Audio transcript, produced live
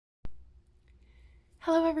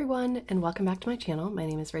Hello everyone and welcome back to my channel. My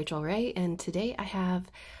name is RACHELRAE and today I have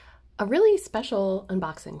a really special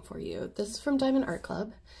unboxing for you. This is from Diamond Art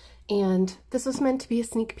Club and this was meant to be a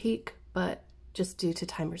sneak peek, but just due to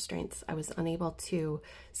time restraints I was unable to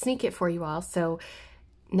sneak it for you all, so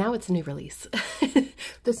now it's a new release.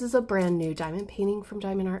 This is a brand new diamond painting from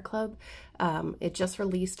Diamond Art Club. It just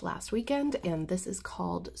released last weekend and this is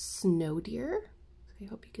called Snow Deer. I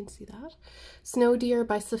hope you can see that. Snow Deer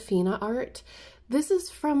by Safina Art. This is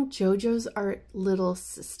from JoJo's Art little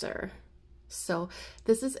sister. So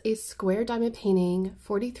this is a square diamond painting,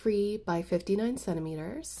 43 by 59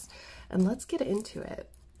 centimeters. And let's get into it.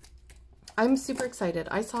 I'm super excited.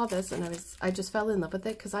 I saw this and I just fell in love with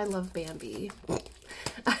it because I love Bambi.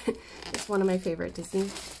 It's one of my favorite Disney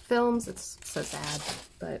films. It's so sad,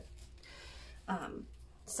 but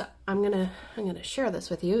so I'm gonna share this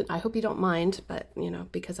with you. I hope you don't mind, but you know,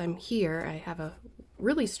 because I'm here, I have a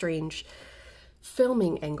really strange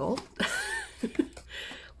filming angle.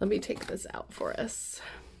 Let me take this out for us.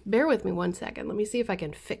 Bear with me one second. Let me see if I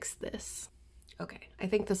can fix this. Okay, I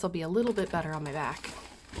think this will be a little bit better on my back.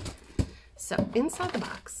 So inside the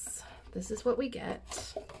box, this is what we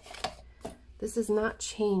get. This has not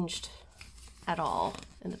changed at all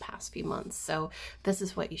in the past few months, so this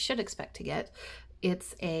is what you should expect to get.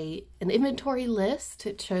 It's an inventory list.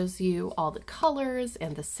 It shows you all the colors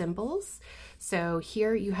and the symbols. So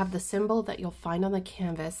here you have the symbol that you'll find on the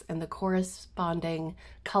canvas and the corresponding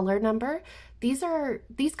color number. These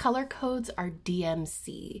color codes are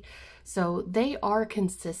DMC. So they are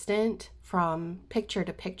consistent from picture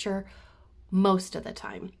to picture most of the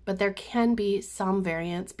time, but there can be some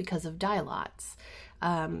variance because of dye lots.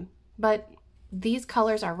 But these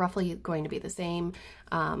colors are roughly going to be the same,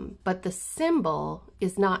 but the symbol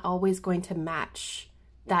is not always going to match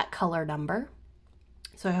that color number.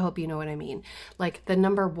 So I hope you know what I mean. Like the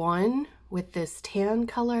number 1 with this tan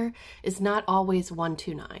color is not always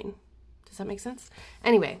 129. Does that make sense?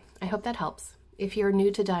 Anyway, I hope that helps. If you're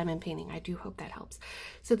new to diamond painting, I do hope that helps.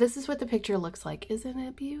 So this is what the picture looks like. Isn't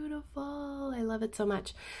it beautiful? I love it so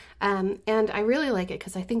much. And I really like it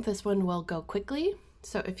because I think this one will go quickly.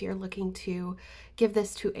 So if you're looking to give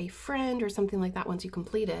this to a friend or something like that once you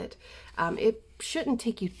complete it, it shouldn't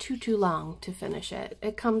take you too long to finish it.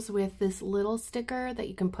 It comes with this little sticker that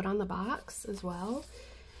you can put on the box as well.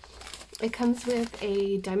 It comes with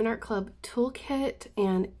a Diamond Art Club toolkit,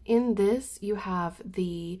 and in this you have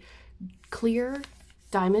the clear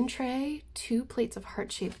diamond tray, 2 plates of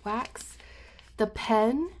heart-shaped wax, the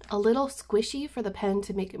pen, a little squishy for the pen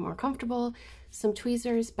to make it more comfortable, some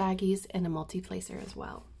tweezers, baggies, and a multi-placer as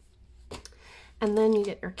well. And then you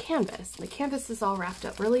get your canvas. The canvas is all wrapped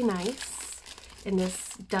up really nice in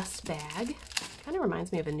this dust bag. Kind of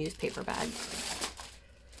reminds me of a newspaper bag.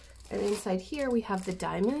 And inside here we have the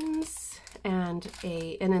diamonds and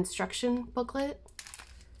an instruction booklet.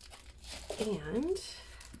 And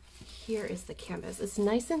here is the canvas. It's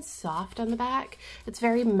nice and soft on the back. It's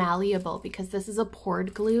very malleable because this is a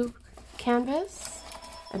poured glue canvas.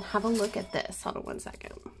 And have a look at this. Hold on one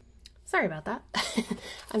second. Sorry about that.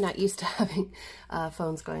 I'm not used to having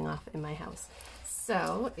phones going off in my house.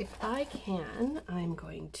 So if I can, I'm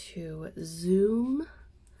going to zoom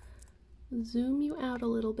you out a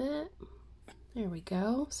little bit. There we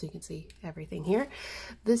go. So you can see everything here.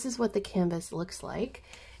 This is what the canvas looks like.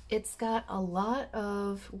 It's got a lot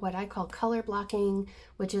of what I call color blocking,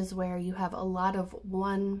 which is where you have a lot of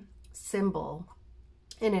one symbol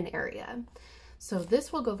in an area. So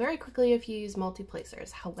this will go very quickly if you use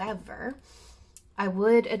multi-placers. However, I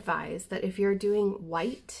would advise that if you're doing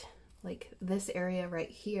white, like this area right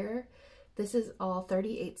here, this is all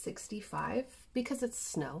 3865 because it's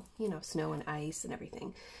snow, you know, snow and ice and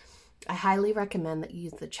everything. I highly recommend that you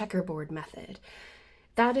use the checkerboard method.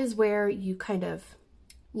 That is where you kind of,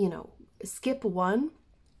 you know, skip one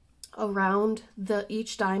around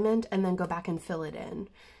each diamond and then go back and fill it in.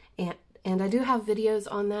 And I do have videos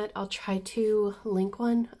on that. I'll try to link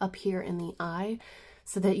one up here in the eye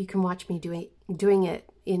so that you can watch me doing it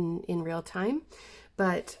in real time.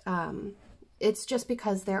 But it's just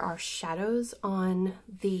because there are shadows on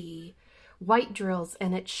the white drills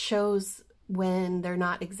and it shows when they're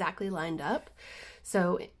not exactly lined up.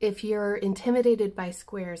 So if you're intimidated by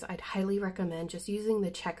squares, I'd highly recommend just using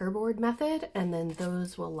the checkerboard method, and then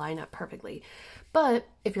those will line up perfectly. But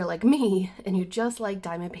if you're like me and you just like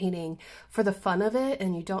diamond painting for the fun of it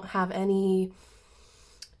and you don't have any,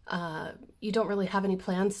 you don't really have any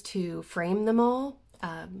plans to frame them all,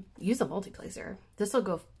 use a multi-placer. This will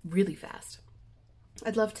go really fast.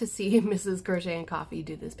 I'd love to see Mrs. Crochet and Coffee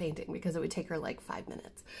do this painting because it would take her like 5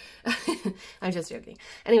 minutes. I'm just joking.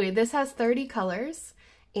 Anyway, this has 30 colors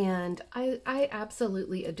And I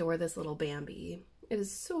absolutely adore this little Bambi. It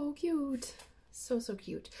is so cute. So, so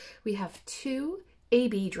cute. We have 2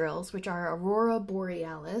 AB drills, which are Aurora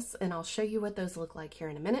Borealis, and I'll show you what those look like here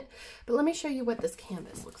in a minute. But let me show you what this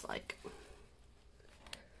canvas looks like.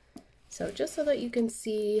 So just so that you can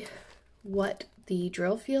see what the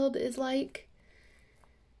drill field is like,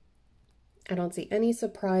 I don't see any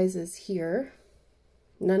surprises here.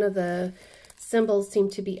 None of the symbols seem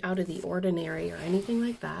to be out of the ordinary or anything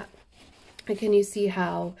like that. And can you see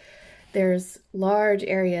how there's large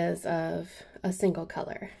areas of a single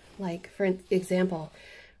color? Like, for example,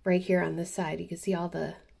 right here on this side, you can see all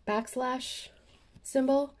the backslash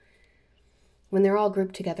symbol. When they're all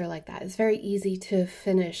grouped together like that, it's very easy to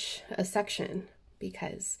finish a section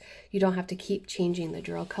because you don't have to keep changing the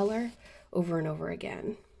drill color over and over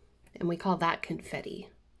again. And we call that confetti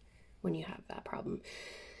when you have that problem.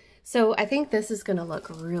 So I think this is gonna look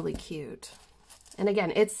really cute. And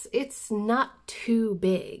again, it's not too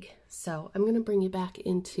big. So I'm gonna bring you back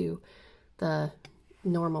into the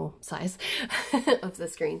normal size of the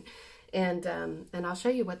screen. And I'll show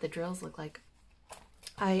you what the drills look like.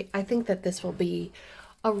 I think that this will be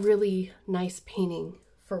a really nice painting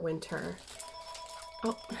for winter.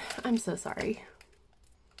 Oh, I'm so sorry.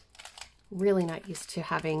 Really not used to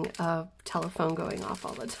having a telephone going off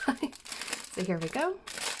all the time. So here we go.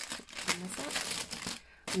 Turn this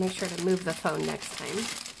up. Make sure to move the phone next time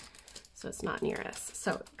so it's not near us.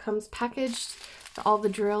 So it comes packaged, all the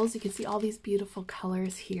drills. You can see all these beautiful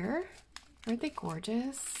colors here. Aren't they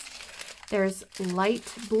gorgeous? There's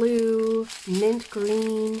light blue, mint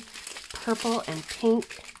green, purple, and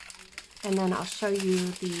pink. And then I'll show you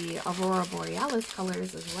the Aurora Borealis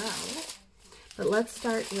colors as well. But let's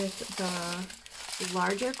start with the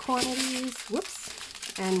larger quantities. Whoops.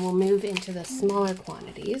 And we'll move into the smaller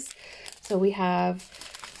quantities. So we have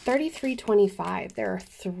 33.25. There are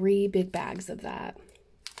 3 big bags of that.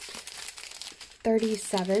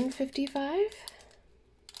 37.55.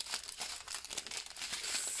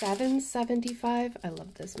 7.75. I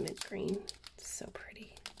love this mint green. It's so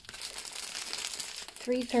pretty.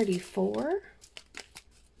 3.34.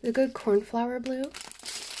 The good cornflower blue.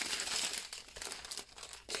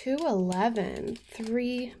 2.11.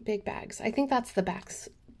 3 big bags. I think that's the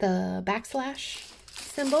backslash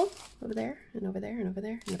symbol over there and over there and over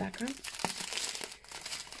there in the background.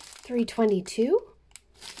 3.22.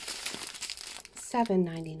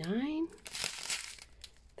 7.99.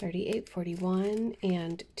 38.41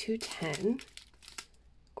 and 2.10.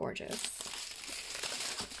 Gorgeous.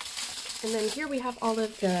 And then here we have all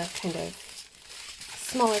of the kind of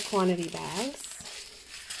smaller quantity bags.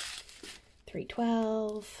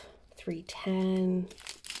 3.12, 3.10,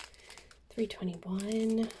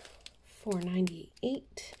 3.21, 4.98.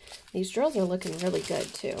 These drills are looking really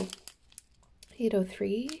good too.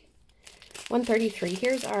 8.03, 1.33.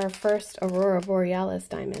 Here's our first Aurora Borealis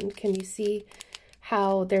diamond. Can you see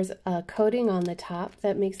how there's a coating on the top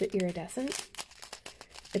that makes it iridescent?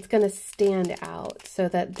 It's going to stand out so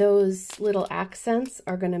that those little accents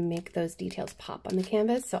are going to make those details pop on the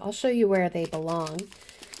canvas. So I'll show you where they belong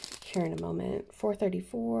here in a moment.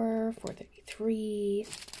 4.34, 4.33.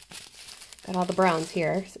 Got all the browns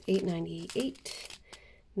here. So 8.98,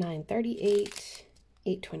 9.38,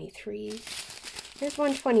 8.23. Here's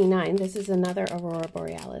 1.29. This is another Aurora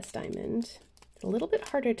Borealis diamond. It's a little bit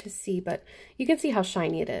harder to see, but you can see how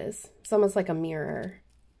shiny it is. It's almost like a mirror.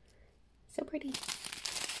 So pretty.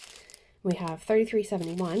 We have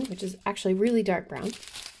 33.71, which is actually really dark brown.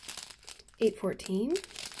 8.14,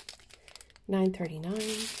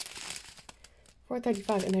 9.39,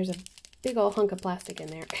 4.35, and there's a big old hunk of plastic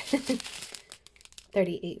in there.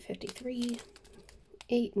 38.53,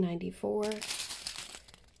 8.94,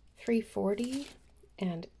 3.40,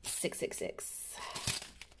 and 6.66.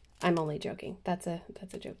 I'm only joking. That's a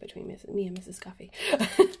joke between me and Mrs. Coffee.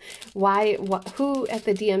 Who at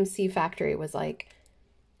the DMC factory was like,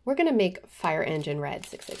 we're going to make fire engine red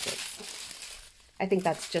 666. I think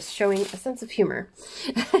that's just showing a sense of humor.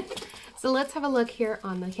 So let's have a look here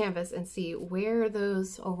on the canvas and see where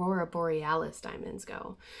those Aurora Borealis diamonds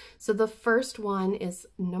go. So the first one is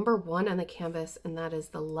number 1 on the canvas, and that is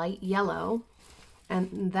the light yellow.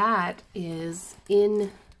 And that is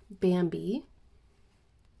in Bambi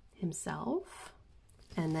himself.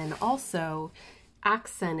 And then also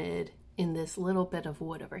accented in this little bit of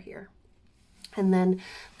wood over here. And then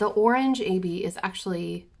the orange AB is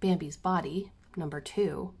actually Bambi's body, number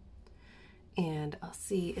 2. And I'll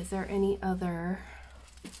see, is there any other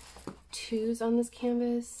 2s on this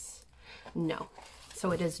canvas? No.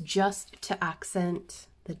 So it is just to accent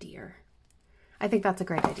the deer. I think that's a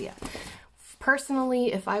great idea.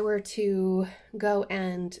 Personally, if I were to go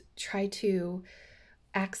and try to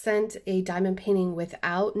accent a diamond painting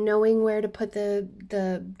without knowing where to put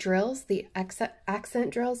the drills, the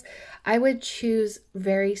accent drills, I would choose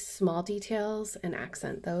very small details and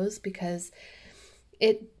accent those, because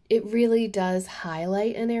it really does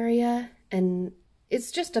highlight an area. And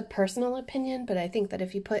it's just a personal opinion, but I think that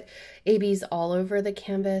if you put ABs all over the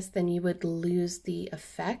canvas, then you would lose the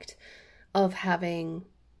effect of having,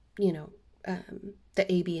 you know,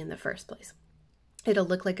 the AB in the first place. It'll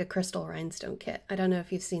look like a crystal rhinestone kit. I don't know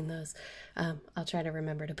if you've seen those. I'll try to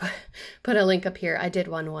remember to put a link up here. I did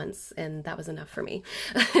one once and that was enough for me.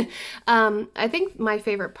 I think my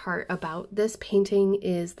favorite part about this painting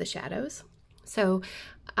is the shadows. So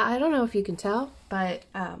I don't know if you can tell, but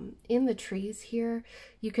in the trees here,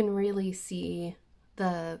 you can really see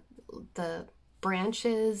the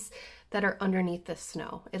branches that are underneath the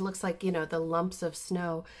snow. It looks like, you know, the lumps of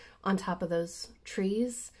snow on top of those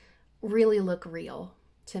trees really look real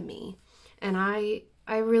to me. And I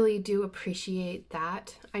really do appreciate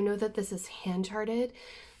that. I know that this is hand charted,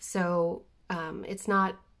 so it's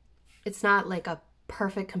not like a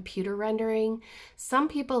perfect computer rendering. Some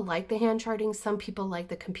people like the hand charting, some people like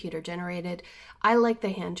the computer generated. I like the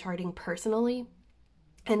hand charting personally.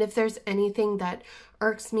 And if there's anything that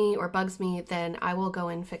irks me or bugs me, then I will go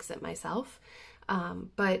and fix it myself.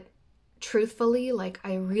 But truthfully, like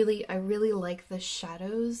I really like the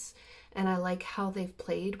shadows, and I like how they've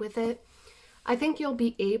played with it. I think you'll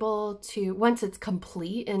be able to, once it's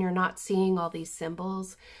complete and you're not seeing all these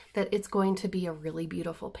symbols, that it's going to be a really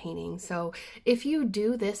beautiful painting. So if you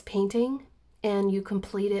do this painting and you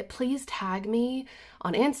complete it, please tag me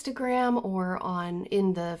on Instagram or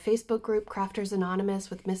in the Facebook group Crafters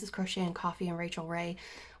Anonymous with Mrs. Crochet and Coffee and Rachel Ray.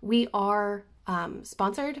 We are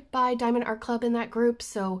sponsored by Diamond Art Club in that group,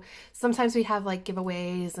 so sometimes we have like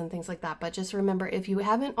giveaways and things like that. But just remember, if you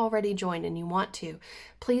haven't already joined and you want to,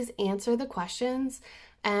 please answer the questions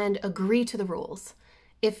and agree to the rules.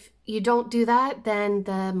 If you don't do that, then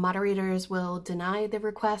the moderators will deny the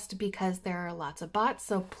request because there are lots of bots.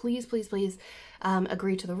 So please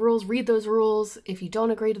agree to the rules, read those rules. If you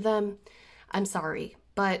don't agree to them, I'm sorry,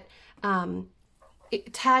 but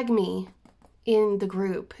tag me in the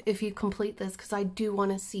group if you complete this, because I do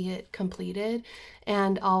want to see it completed,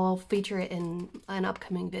 and I'll feature it in an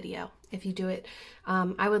upcoming video if you do it.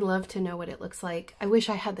 I would love to know what it looks like. I wish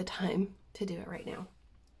I had the time to do it right now,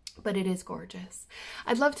 but it is gorgeous.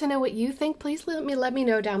 I'd love to know what you think. Please let me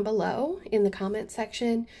know down below in the comment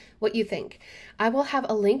section what you think. I will have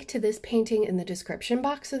a link to this painting in the description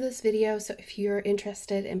box of this video, so if you're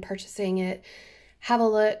interested in purchasing it, have a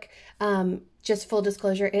look. Just full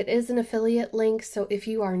disclosure, it is an affiliate link, so if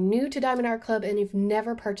you are new to Diamond Art Club and you've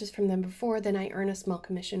never purchased from them before, then I earn a small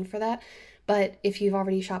commission for that. But if you've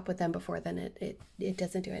already shopped with them before, then it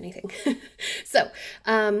doesn't do anything. So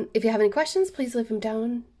if you have any questions, please leave them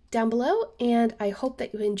down below, and I hope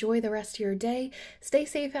that you enjoy the rest of your day. Stay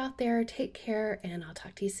safe out there, take care, and I'll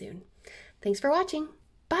talk to you soon. Thanks for watching.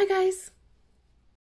 Bye, guys.